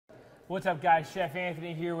What's up, guys? Chef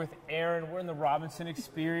Anthony here with Aaron. We're in the Robinson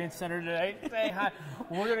Experience Center today. Say hi.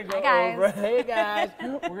 We're gonna go over. Hey guys.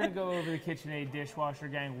 We're gonna go over the KitchenAid Dishwasher,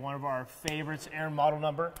 gang. One of our favorites. Aaron, model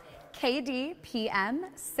number. KDPM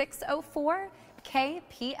 604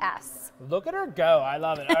 KPS. Look at her go. I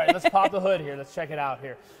love it. All right, let's pop the hood here. Let's check it out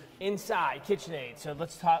here. Inside KitchenAid. So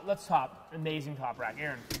let's top. Amazing top rack.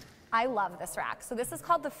 Aaron. I love this rack. So this is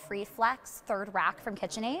called the FreeFlex third rack from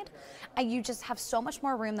KitchenAid. And you just have so much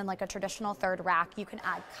more room than like a traditional third rack. You can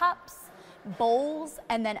add cups, bowls,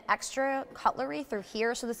 and then extra cutlery through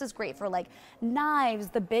here. So this is great for like knives,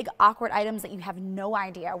 the big awkward items that you have no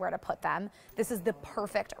idea where to put them. This is the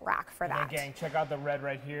perfect rack for that. And gang, check out the red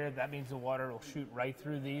right here. That means the water will shoot right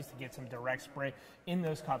through these to get some direct spray in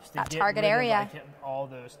those cups to that get target rid area. of like all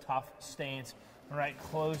those tough stains. All right,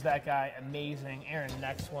 close that guy. Amazing. Aaron,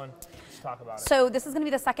 next one. Let's talk about it. So this is going to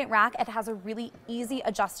be the second rack. It has a really easy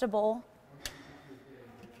adjustable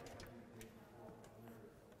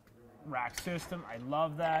rack system. I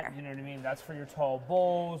love that. There. You know what I mean? That's for your tall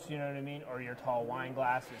bowls, you know what I mean? Or your tall wine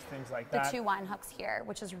glasses, things like that. The two wine hooks here,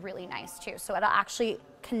 which is really nice too. So it'll actually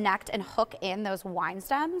connect and hook in those wine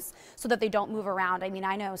stems so that they don't move around. I mean,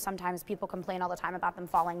 I know sometimes people complain all the time about them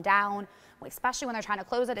falling down, especially when they're trying to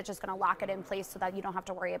close it. It's just going to lock it in place so that you don't have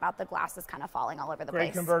to worry about the glasses kind of falling all over the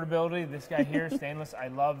place. Great convertibility. This guy here, stainless. I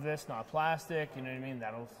love this, not plastic. You know what I mean?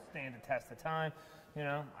 That'll stand the test of time. You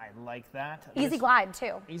know, I like that. Easy glide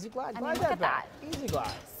too. Easy glide. I mean, look at that. Easy glide.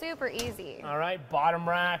 Super easy. All right, bottom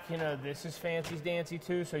rack. You know, this is fancy dancy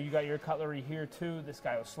too. So you got your cutlery here too. This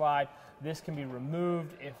guy will slide. This can be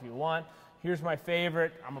removed if you want. Here's my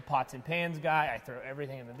favorite. I'm a pots and pans guy. I throw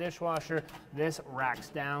everything in the dishwasher. This racks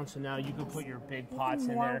down, so now you can put your big pots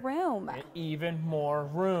in there. Even more room. Even more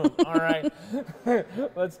room. All right,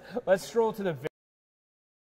 let's stroll to the